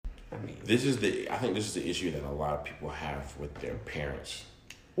I mean, I think this is the issue that a lot of people have with their parents.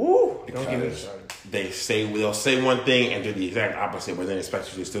 Ooh, Because they'll say one thing and do the exact opposite, but then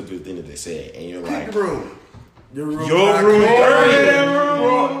expect you to still do the thing that they said, and you're like, your room dirty.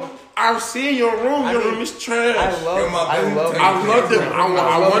 I've seen your room. Your room is trash. I love them.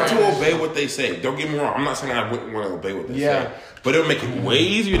 I want to obey what they say. Don't get me wrong. I'm not saying I wouldn't want to obey what they say, but it'll make it way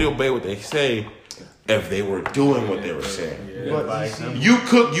easier to obey what they say if they were doing what they were saying. But you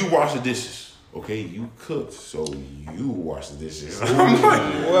cook, you wash the dishes. Okay, you cooked, so you wash the dishes. I'm like,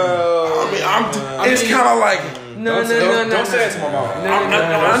 it's kind of like, no. Don't say it to my mom.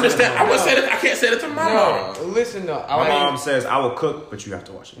 I understand. I would say that. I can't say that to my mom. Listen, though. My mom says I will cook, but you have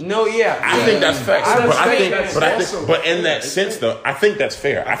to wash it. No, I think that's fair. But in that sense, though, I think that's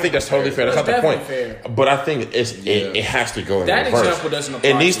fair. I think that's totally fair. That's not the point. Fair. But I think it has to go in That reverse. example doesn't apply.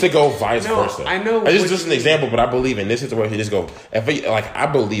 It needs to go vice versa. I know. This is just an example, but I believe in this situation. Just go. I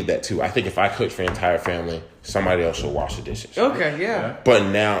believe that too. I think if I cook for the entire family, somebody else should wash the dishes. Okay, yeah. But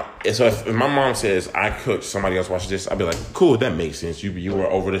now, so if my mom says I cooked, somebody else washes this, I'd be like, cool, that makes sense. You were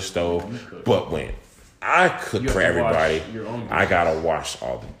over the stove. But when I cook for everybody, I gotta wash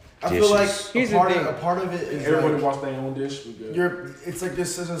all the dishes. I feel like a part of it is Everybody like, wash their own dish. it's like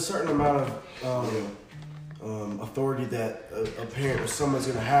there's a certain amount of authority that a parent or someone's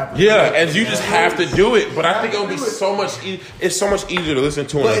gonna have. Yeah, and you just have to do it. But I think it'll be so much. It's so much easier to listen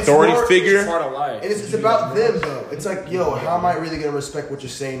to an authority figure. It's part of life. And it's about them though. It's like, yo, how am I really gonna respect what you're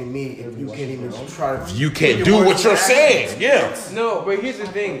saying to me if you can't even try to? You can't do what you're saying. Yeah. No, but here's the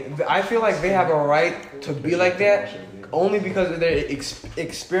thing. I feel like they have a right to be like that only because of their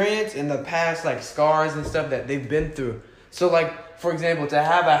experience in the past, like scars and stuff that they've been through. So, like, for example, to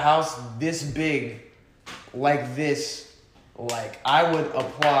have a house this big, like this, like, I would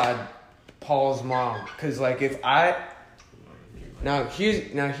applaud Paul's mom. Because, like, if I...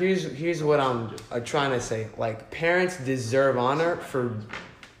 Here's what I'm trying to say. Like, parents deserve honor for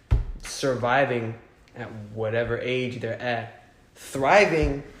surviving at whatever age they're at,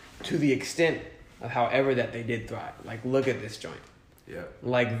 thriving to the extent of however that they did thrive. Like, look at this joint. Yeah.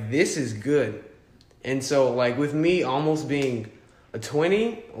 Like, this is good. And so, like, with me almost being a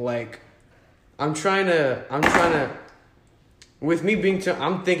 20, like, I'm trying to, with me being,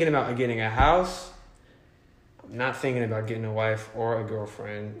 I'm thinking about getting a house. I'm not thinking about getting a wife or a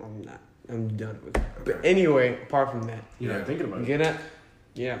girlfriend. I'm done with it. But anyway, apart from that. You're not thinking about it. Get it?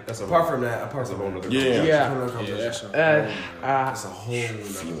 Yeah. Apart from that, That's a whole nother that's That's a whole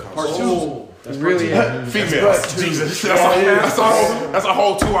nother Part two. That's really Females. Jesus. That's a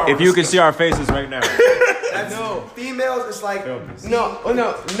whole 2 hours. If you can see our faces right now. No, females, it's like not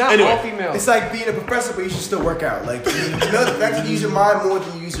Anyway, all females. it's like being a professor, but you should still work out. Like, you know, the fact that you use your mind more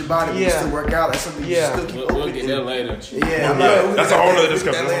than you use your body, but you still work out. That's something you should still keep We'll open. get that later. That's a whole other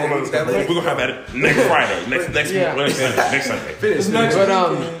discussion. We're gonna have that next Friday, next Sunday. Finish.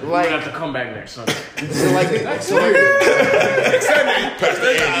 But We like, have to come back next Sunday. Pastor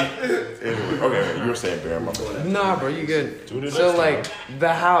Andy. Anyway, okay, you were saying, Bear, my boy. nah, bro, you good. So like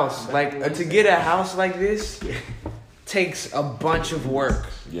the house, like to get a house like this takes a bunch of work.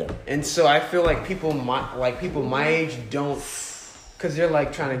 Yeah. And so I feel like people my age don't, cause they're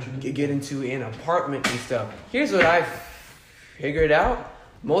like trying to get into an apartment and stuff. Here's what I've figured out: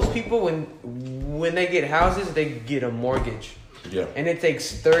 most people when they get houses, they get a mortgage. Yeah. And it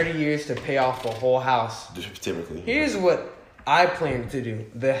takes 30 years to pay off the whole house. Typically. Here's what I plan to do.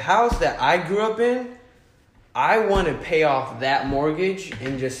 The house that I grew up in, I want to pay off that mortgage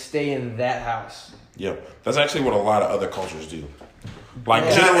and just stay in that house. Yeah. That's actually what a lot of other cultures do. Like,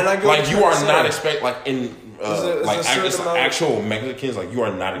 Yeah, like you are not expect like in There's like a certain it's amount- actual Mexicans, like you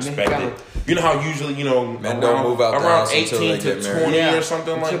are not expected. You know how usually Men don't move out the around house until 18 they get to married. 20 Yeah, or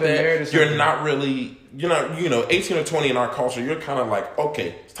something until like they're married or that. something. You're not really, 18 or 20 in our culture. You're kind of like,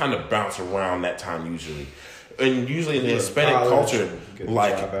 okay, it's time to bounce around that time usually. And usually in the Hispanic culture,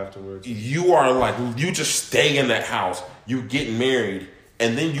 like you are like you just stay in that house. You get married.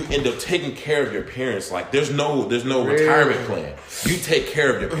 And then you end up taking care of your parents. Like there's no retirement plan. You take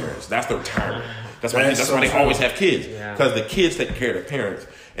care of your parents. That's the retirement. That's why they always have kids. Because the kids take care of their parents,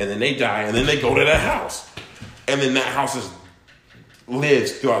 and then they die, and then they go to that house, and then that house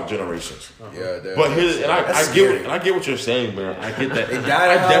lives throughout generations. Yeah, but I get what you're saying, man. I get that. They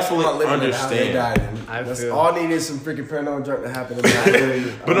died. I definitely understand. That's all needed some freaking paranormal junk to happen.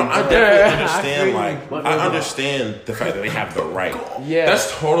 But no, I definitely understand. I understand the fact that they have the right. Yeah,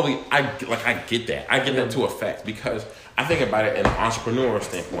 that's totally. I get that. I get that to a fact because I think about it in an entrepreneurial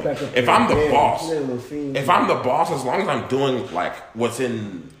standpoint. If I'm the boss, as long as I'm doing like what's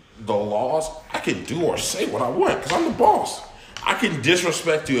in the laws, I can do or say what I want because I'm the boss. I can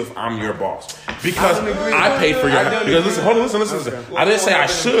disrespect you if I'm your boss because I paid for your house. Because listen. Okay. I didn't say I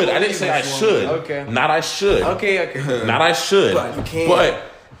should. I didn't say I should. Okay. Not I should. Okay. Not I should. But you can. But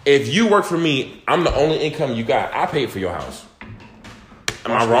if you work for me, I'm the only income you got. I paid for your house.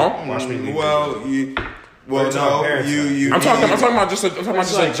 Am I wrong? I'm talking about just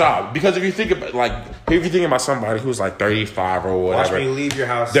a job. Because if you think about somebody who's like 35 or whatever, watch me leave your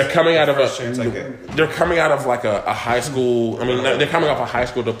house. They're coming out of like a high school. I mean, they're coming off a high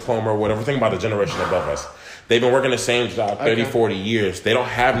school diploma or whatever. Think about the generation above us. They've been working the same job 30, 40 years. They don't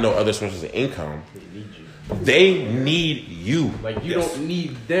have no other sources of income. They need you. Like you don't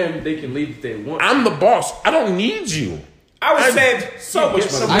need them. They can leave if they want. I'm the boss. I don't need you. I would save so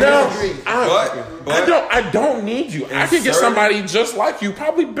much money. I don't need you. I can get somebody just like you,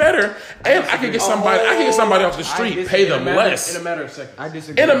 probably better, and I can get somebody off the street, pay them less. In a matter of seconds. I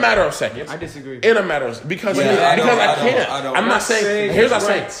disagree. In a matter of seconds. I disagree. In a matter of because I can't. I'm not saying. Here's what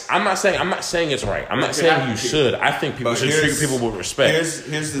I'm saying. I'm not saying it's right. I'm not saying you should. I think people should treat people with respect.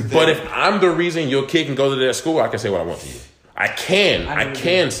 Here's the thing. But if I'm the reason your kid can go to that school, I can say what I want to you. I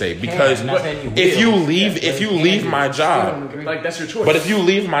can say because if you leave my job, like that's your choice. But if you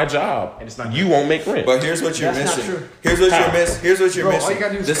leave my job, you won't make rent. But here's what you're missing. Here's what you're missing.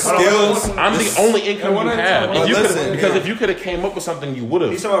 The skills. I'm the only income you have. Because if you could have came up with something, you would have.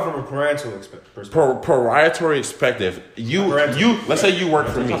 He's talking about from a parental perspective. Proprietary perspective. Let's say you work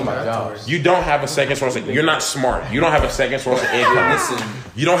for me. You don't have a second source. You're not smart. You don't have a second source of income.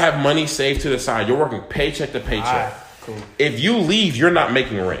 You don't have money saved to the side. You're working paycheck to paycheck. Cool. If you leave, you're not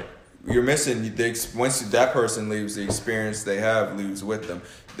making rent. You're missing. Once that person leaves, the experience they have leaves with them.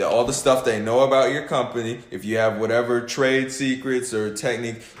 All the stuff they know about your company. If you have whatever trade secrets or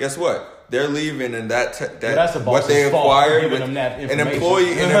technique, guess what? They're leaving, and that's what they acquired. An employee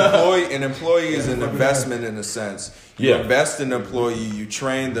is an investment in a sense. You invest in an employee, you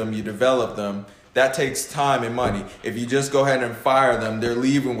train them, you develop them. That takes time and money. If you just go ahead and fire them, they're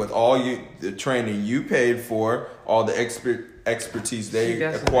leaving with all the training you paid for, all the expertise they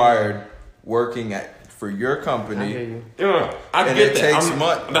acquired working for your company. I get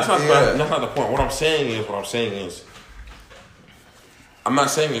that. That's not the point. What I'm saying is, I'm not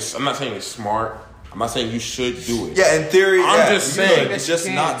saying it's smart. I'm not saying you should do it. Yeah, in theory, I'm just saying it's just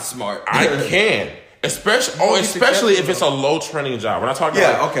not smart. I can. Especially if it's a low training job. We're not talking.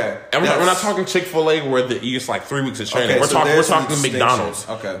 And we're not talking Chick-fil-A where it's like 3 weeks of training. We're talking McDonald's.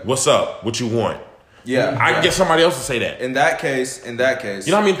 Okay. What's up? What you want? Yeah. I can get somebody else to say that. In that case, you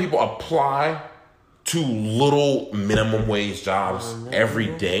know how many people apply to little minimum wage jobs every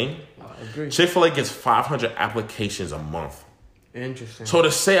day? Chick-fil-A gets 500 applications a month. Interesting. So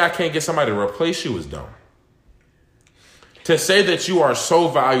to say I can't get somebody to replace you is dumb. To say that you are so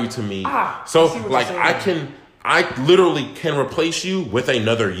valued to me, I literally can replace you with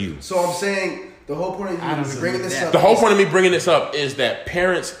another you. So I'm saying the whole point of you bringing this up. The whole point of me bringing this up is that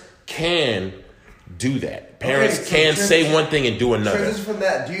parents can do that. Parents can say one thing and do another. Transition from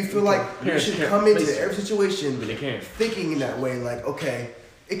that, do you feel like you should come into every situation thinking in that way, like, okay,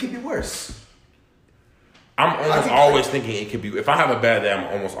 it could be worse? I'm almost always thinking it could be. If I have a bad day, I'm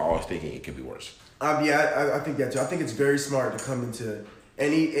almost always thinking it could be worse. I think that too. I think it's very smart to come into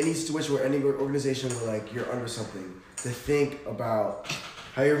any situation where any organization where like you're under something to think about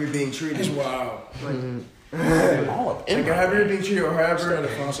how you're being treated. Wow. Like however you're being treated or however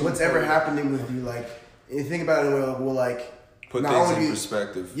what's ever happening with you. Like you think about it, well, like put things in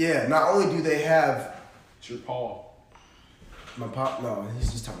perspective. Yeah. Not only do they have. It's your Paul. My pop. No,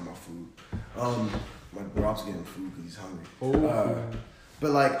 he's just talking about food. My brother's getting food because he's hungry.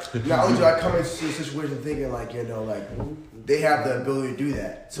 But like, not only do I come into a situation thinking like, like they have the ability to do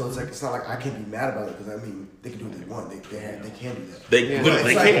that, so it's like it's not like I can be mad about it because I mean they can do what they want. They can do that.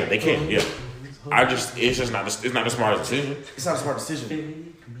 They can. Yeah. It's not a smart decision. It's not a smart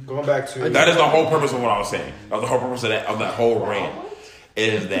decision. Going back to that is the whole purpose of what I was saying. That was the whole purpose of that whole rant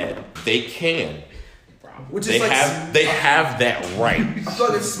is that they can. They have that right. I feel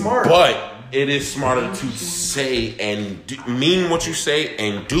like it's smart, but. It is smarter to say and mean what you say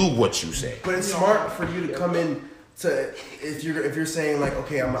and do what you say. But it's smart for you to come in to if you're saying like,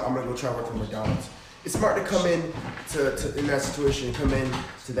 okay, I'm gonna go try to work for McDonald's. It's smart to come in to in that situation, come in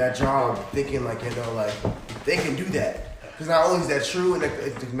to that job thinking like like they can do that. Because not only is that true and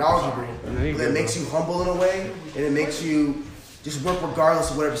it's knowledgeable, but it makes you humble in a way, and it makes you just work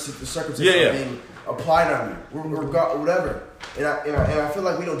regardless of whatever the circumstances are being applied on you, whatever. And I feel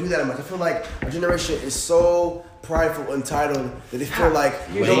like we don't do that much. I feel like our generation is so prideful, entitled that they feel like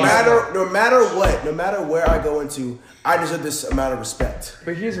no matter what, no matter where I go into, I deserve this amount of respect.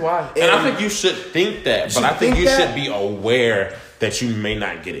 But here's why. And I think you should think that, but I think you should be aware that you may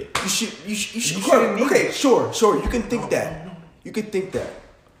not get it. You should. Okay, sure. You can think that. You can think that.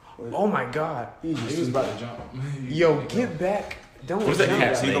 Oh my God. He was about to jump. Yo, get back. Don't What is that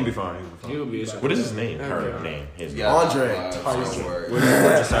cat's He's name? gonna be fine. He'll be. What is his name? Her name. His name. Andre. Right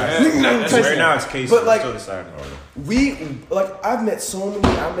now it's Casey. But, like, still deciding. I've met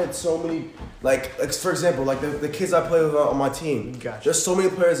so many like for example, like the kids I play with on my team. Gotcha. There's so many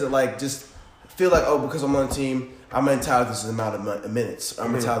players that like just feel like, oh, because I'm on the team, I'm entitled to this amount of minutes.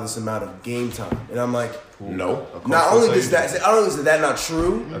 I'm entitled to this amount of game time. And I'm like, No. not only is that not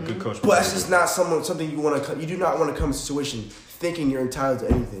true, A good coach. but it's just not something you want to. You do not want to come to a situation thinking you're entitled to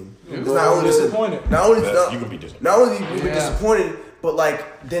anything. It's not only disappointed. You can be disappointed. Not only you be disappointed, but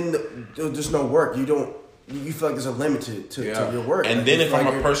like then there's no work. You feel like there's a limit to your work. And like, then if I'm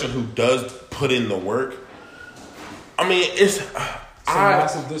like a person who does put in the work, I mean, It's a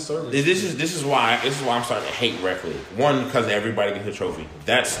massive disservice. This is why I'm starting to hate rec league. One, because everybody gets a trophy.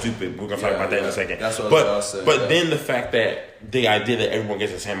 That's stupid. We're gonna talk about that in a second. That's what I was saying. But then the fact that the idea that everyone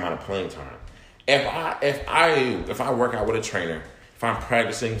gets the same amount of playing time. If I work out with a trainer, if I'm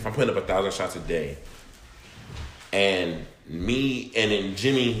practicing, if I'm putting up 1,000 shots a day, and me and then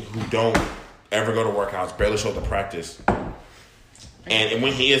Jimmy, who don't ever go to workouts, barely show up to practice, and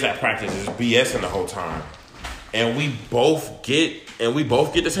when he is at practice, is BSing the whole time, and we both get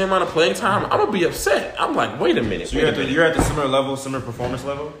the same amount of playing time, I'm gonna be upset. I'm like, wait a minute. So you're at the similar level, similar performance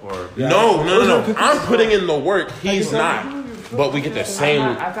level, or No. I'm putting in the work. He's not, but we get the same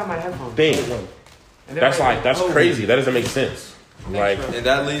I found my headphones. thing. That's crazy. That doesn't make sense. Like, and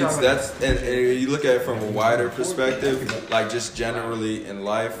that leads. And you look at it from a wider perspective, like just generally in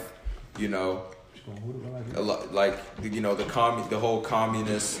life, you know, the whole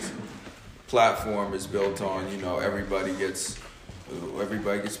communist platform is built on, you know, everybody gets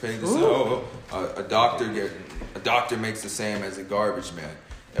paid the same. A doctor makes the same as a garbage man,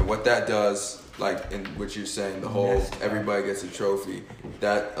 and what that does, like in what you're saying, the whole everybody gets a trophy,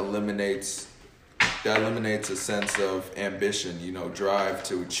 that eliminates a sense of ambition, you know, drive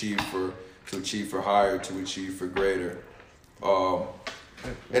to achieve for higher, to achieve for greater.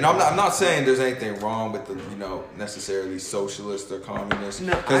 And I'm not saying there's anything wrong with the, you know, necessarily socialist or communist,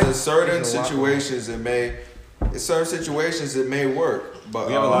 because in certain situations it may work. But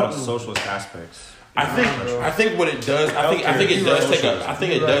we have a lot of socialist aspects. I think what it does, I think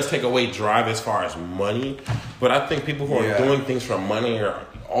it does take away drive as far as money, but I think people who are doing things for money are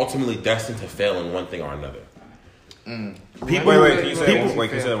ultimately destined to fail in one thing or another. Can you say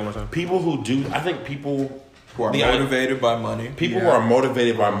that one more time? People who do, I think people who are motivated by money. People who are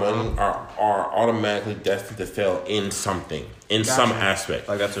motivated by money are automatically destined to fail in something, in some aspect.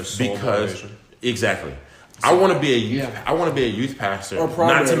 Like that's their sole motivation. Exactly. I want to be a youth pastor,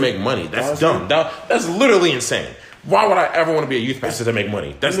 not to make money. That's dumb. That's literally insane. Why would I ever want to be a youth pastor to make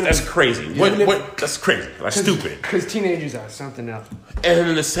money? That's crazy. That's crazy. That's stupid. Because teenagers are something else. And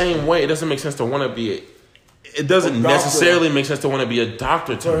in the same way, it doesn't make sense to want to be. It doesn't necessarily make sense to want to be a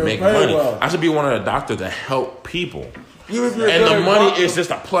doctor to make money. I should be wanting a doctor to help people. And the money is just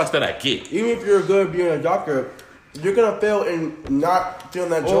a plus that I get. Even if you're good at being a doctor, you're gonna fail in not feeling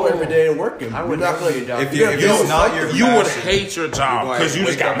that joy every day and working. I would not be a doctor. You would hate your job because you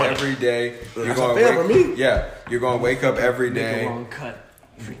just got money every day. You're gonna you're gonna wake up every day. Wrong cut.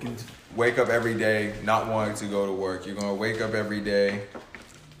 Freaking. Wake up every day not wanting to go to work. You're gonna wake up every day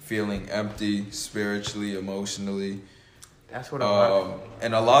feeling empty, spiritually, emotionally. That's what I'm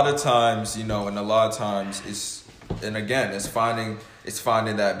and a lot of times it's finding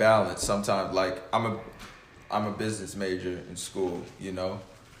that balance. Sometimes, like I'm a business major in school, you know.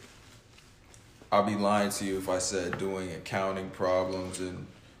 I'll be lying to you if I said doing accounting problems and,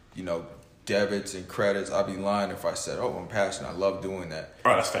 you know, debits and credits. I'll be lying if I said, oh, I'm passionate. I love doing that.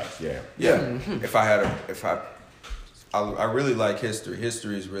 Oh, that's facts. Yeah. Yeah. I really like history.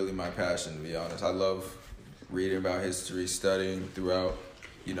 History is really my passion, to be honest. I love reading about history, studying throughout,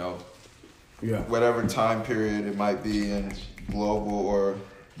 you know, whatever time period it might be in global or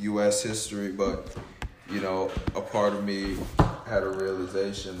U.S. history. But, you know, a part of me had a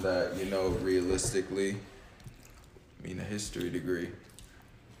realization that, you know, realistically, I mean, a history degree.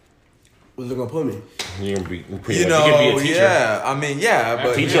 What's it gonna put me? You can be a teacher. Yeah. I mean, yeah,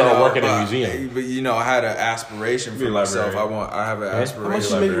 but teacher or work at a museum. But you know, I had an aspiration for myself. I have an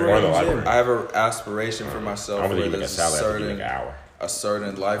aspiration. How much you make I have an aspiration for myself. I'm gonna where make a there's salad every hour. a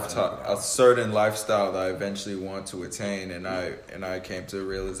certain lifestyle that I eventually want to attain, and I came to the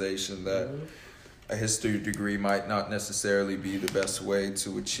realization that a history degree might not necessarily be the best way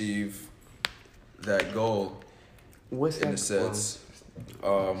to achieve that goal. What's in that? a sense?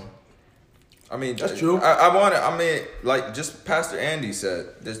 I mean, that's true. I mean, like just Pastor Andy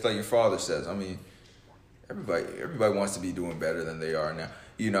said, just like your father says. I mean, everybody wants to be doing better than they are now.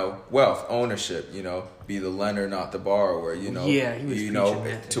 You know, wealth, ownership. You know, be the lender, not the borrower. You know, yeah, he was you know,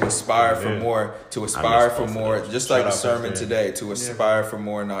 to aspire for more, Just like the sermon today, to aspire for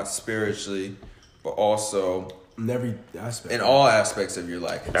more, not spiritually, but also in every aspect, in all aspects of your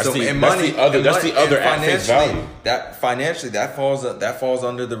life. That's so the other at face value. That financially, that falls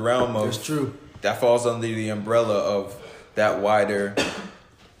under the realm of. That's true. That falls under the umbrella of that wider.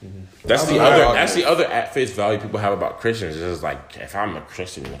 That's the other at face value people have about Christians. Is like, if I'm a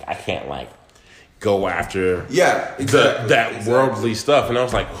Christian, like, I can't like go after that worldly stuff. And I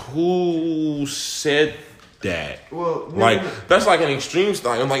was like, who said that? Well, like that's like an extreme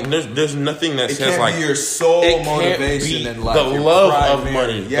style. I'm like, there's nothing that says like your sole motivation in life. The love of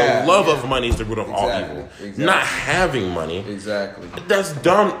money. The love of money is the root of all evil. Exactly. Not having money. Exactly. That's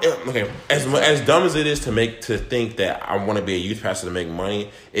dumb. Okay, as dumb as it is to think that I want to be a youth pastor to make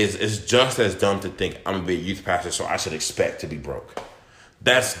money is just as dumb to think I'm gonna be a youth pastor, so I should expect to be broke.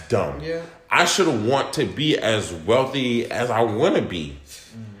 That's dumb. Yeah. I should want to be as wealthy as I want to be.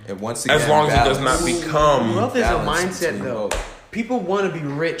 And once again, as long as it does not become wealth is a mindset though. People want to be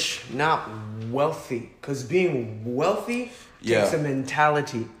rich, not wealthy. Because being wealthy takes a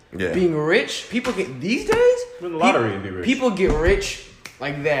mentality. Yeah. Being rich, people get these days. Win the lottery and be rich. People get rich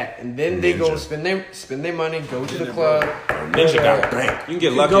like that, and then they go spend their money, go to the club. Ninja got bank. You can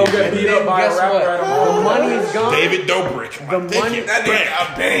get lucky. Go get beat up by a rapper. The money is gone. David Dobrik.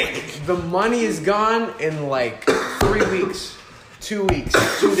 The money is gone in like 3 weeks. 2 weeks,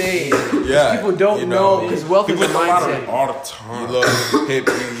 2 days. Yeah, people don't know because wealth is a mindset. All the time.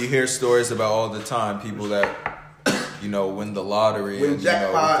 You hear stories about all the time people that win the lottery, win and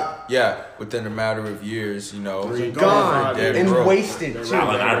jackpot. within a matter of years, gone and broke. wasted too.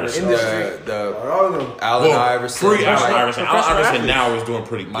 Allen Iverson. Allen Iverson. Free Allen Iverson. Allen Iverson now is doing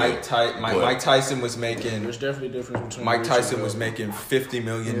pretty good. Mike Tyson was making. There's definitely a difference between Mike Tyson was making $50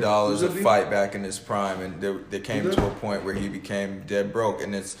 million a fight back in his prime, and they came to a point where he became dead broke,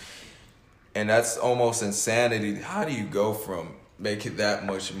 and that's almost insanity. How do you go from making that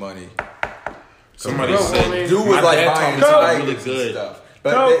much money? Somebody said, "Do with like buying really good stuff."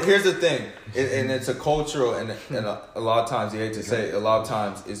 But here's the thing, and it's a cultural, and a lot of times you hate to say it, a lot of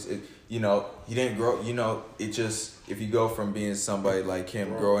times you didn't grow. It just if you go from being somebody like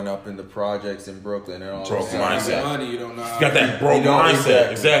him, growing up in the projects in Brooklyn and all broke that mindset. Money, you don't know. You got that broke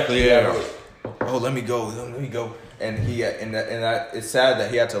mindset. Exactly. Yeah. Oh, let me go. And it's sad that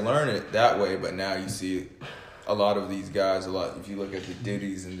he had to learn it that way. But now you see a lot of these guys. If you look at the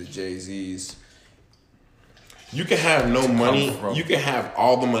Diddy's and the Jay-Z's. You can have no money. You can have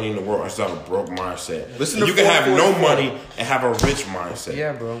all the money in the world and still have a broke mindset. You can 444. have no money and have a rich mindset.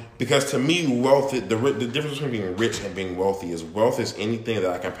 Yeah, bro. Because to me, wealth, the difference between being rich and being wealthy is wealth is anything that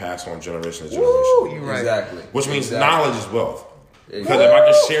I can pass on generation to generation. You're right. Exactly. Which means knowledge is wealth. Because if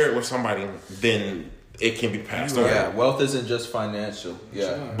I can share it with somebody, then it can be passed on. Yeah, wealth isn't just financial.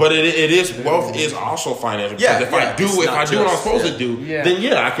 Yeah, but it is wealth is also financial. Because if I do what I'm supposed to do,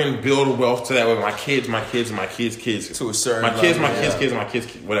 then I can build wealth to that with my kids, and my kids' kids. To a certain my kids,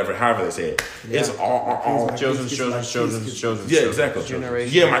 whatever, however they say it. It's all children's. Yeah, exactly.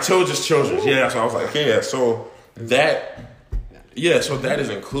 Generation. Yeah, my children's children. Yeah, so I was like, so that is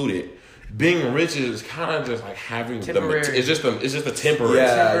included. Being rich is kind of just like having temporary. It's just the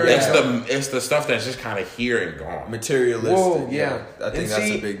temporary. It's the stuff that's just kind of here and gone. Materialistic. Whoa, yeah. I think that's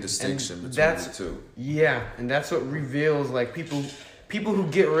a big distinction between the two. Yeah, and that's what reveals like people who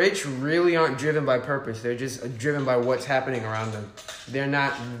get rich really aren't driven by purpose. They're just driven by what's happening around them. They don't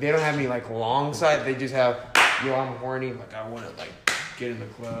have any like long sight. They just have, I'm horny, like I want to like get in the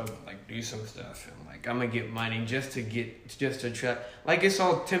club, like do some stuff, and like I'm gonna get money just to try. Like it's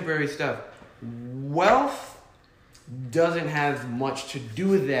all temporary stuff. Wealth doesn't have much to do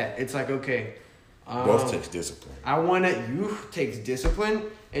with that. It's like okay, wealth takes discipline. Youth takes discipline.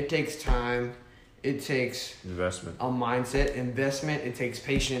 It takes time. It takes investment, a mindset, investment. It takes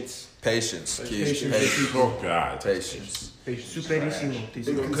patience. Patience. Oh God, patience. Superísimo. Because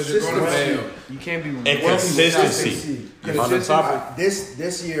you're gonna fail. You can't be and consistency. On the topic,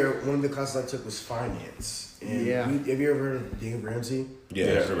 this year, one of the classes I took was finance. And have you ever heard of Dave Ramsey? Yeah,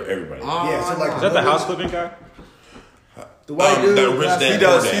 everybody. So like, is that the house flipping guy? The white dude. He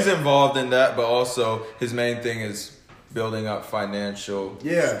does. He's involved in that, but also his main thing is building up financial.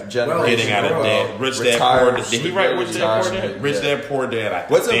 Yeah, getting out of debt. Rich Dad Poor Dad. Did he write Rich Dad Poor Dad? Rich Dad Poor Dad.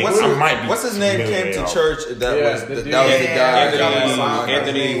 What's his name? Came to church. That was the guy.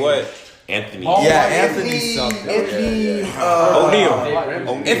 Anthony what? Anthony. Anthony something. O'Neal.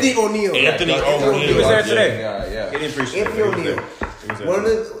 Anthony O'Neal. He was there today. Yeah. He didn't appreciate Anthony O'Neal. One of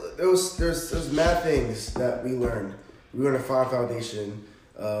there's mad things that we learned. We learned a foundation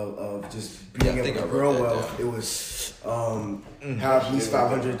of just being able to grow wealth. It was have at least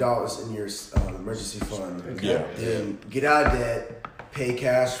 $500 in your emergency fund. Yeah. Then get out of debt, pay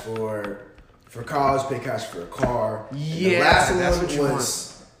cash for college, pay cash for a car. Yeah, the last one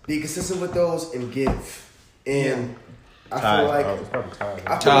was be consistent with those and give. And I feel like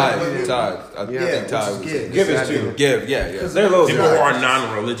Tithe. Give is too. Give, yeah. People who are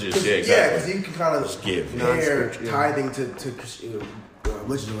non-religious, yeah, exactly. Yeah, because you can kind of just give. Compare tithing to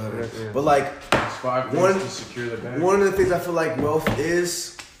religion or whatever. Yeah. But like one of the things I feel like wealth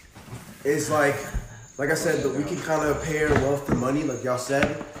is like I said, that we can kind of pair wealth to money, like y'all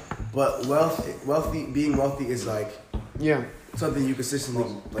said. But being wealthy is like something you consistently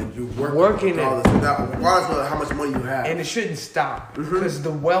you working regardless of how much money you have, and it shouldn't stop because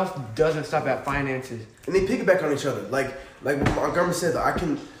the wealth doesn't stop at finances, and they piggyback on each other. Like Montgomery said,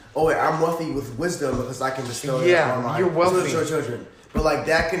 I'm wealthy with wisdom because I can bestow it on my children. But like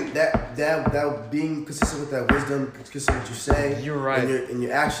that being consistent with that wisdom, consistent with what you say, you're right, in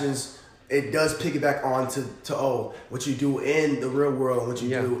your actions. It does piggyback on to what you do in the real world and what you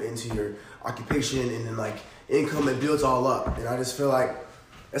do into your occupation and then like income, and builds all up. And I just feel like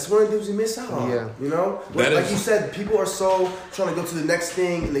that's one of the things we miss out on. Yeah. You know? Like you said, people are so trying to go to the next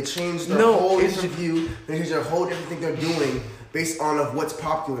thing and they change their whole interview, they change their whole different thing they're doing based on of what's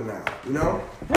popular now. You know?